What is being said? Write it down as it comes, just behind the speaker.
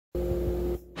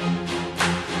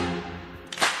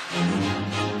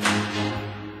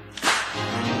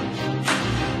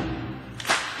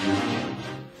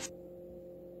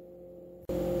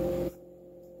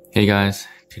Hey guys,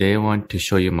 today I want to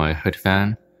show you my hood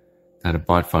fan that I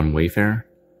bought from WAYFAIR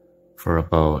for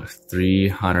about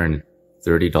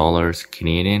 $330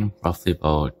 Canadian, roughly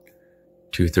about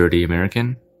 $230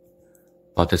 American.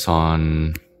 Bought this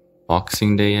on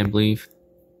Boxing Day, I believe.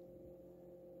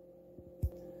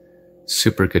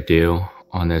 Super good deal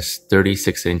on this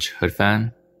 36-inch hood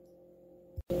fan.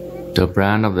 The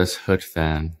brand of this hood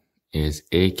fan is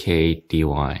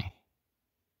AKDY.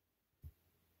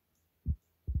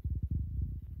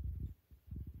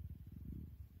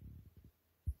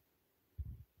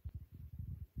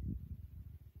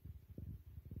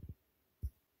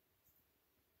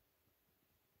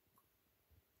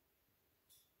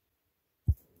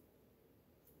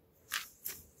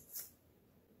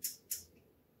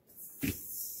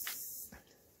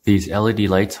 These LED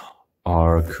lights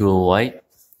are cool white.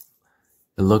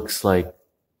 It looks like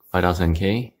 5000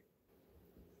 K.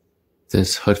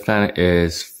 This hood fan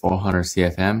is 400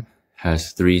 CFM,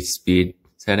 has 3 speed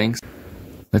settings.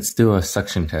 Let's do a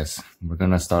suction test. We're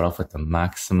gonna start off with the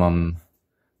maximum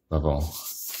level.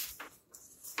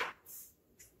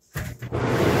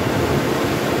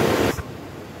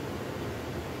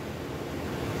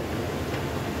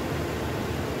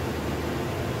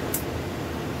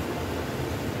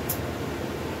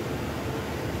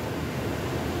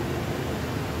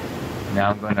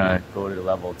 Now I'm gonna go to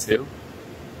level 2.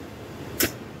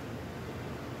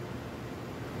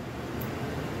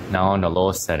 Now on the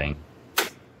lowest setting.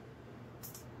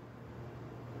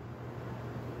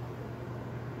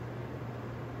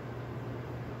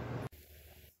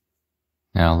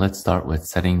 Now let's start with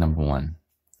setting number 1.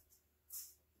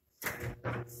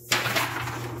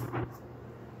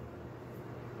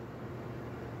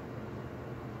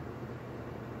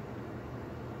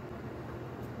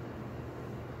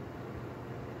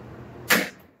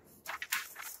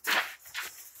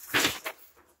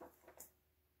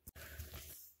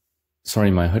 Sorry,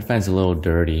 my hood fan's a little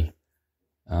dirty,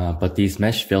 but these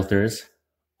mesh filters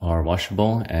are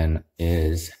washable and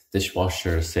is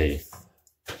dishwasher safe.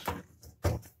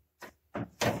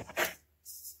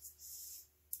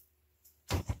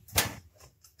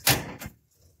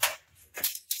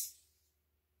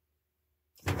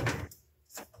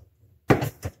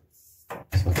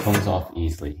 So it comes off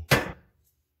easily.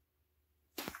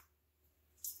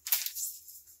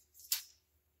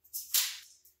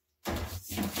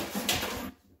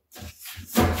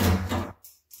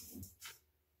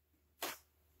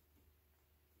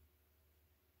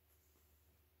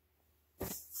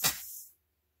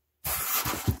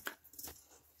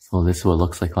 So this is what it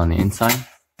looks like on the inside.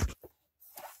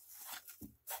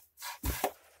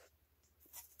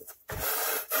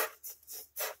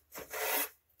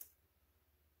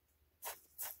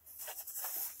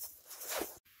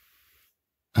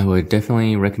 I would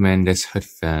definitely recommend this hood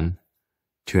fan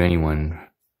to anyone.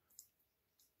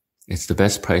 It's the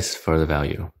best price for the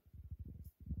value.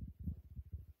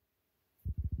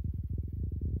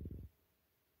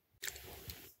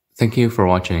 Thank you for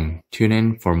watching. Tune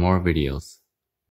in for more videos.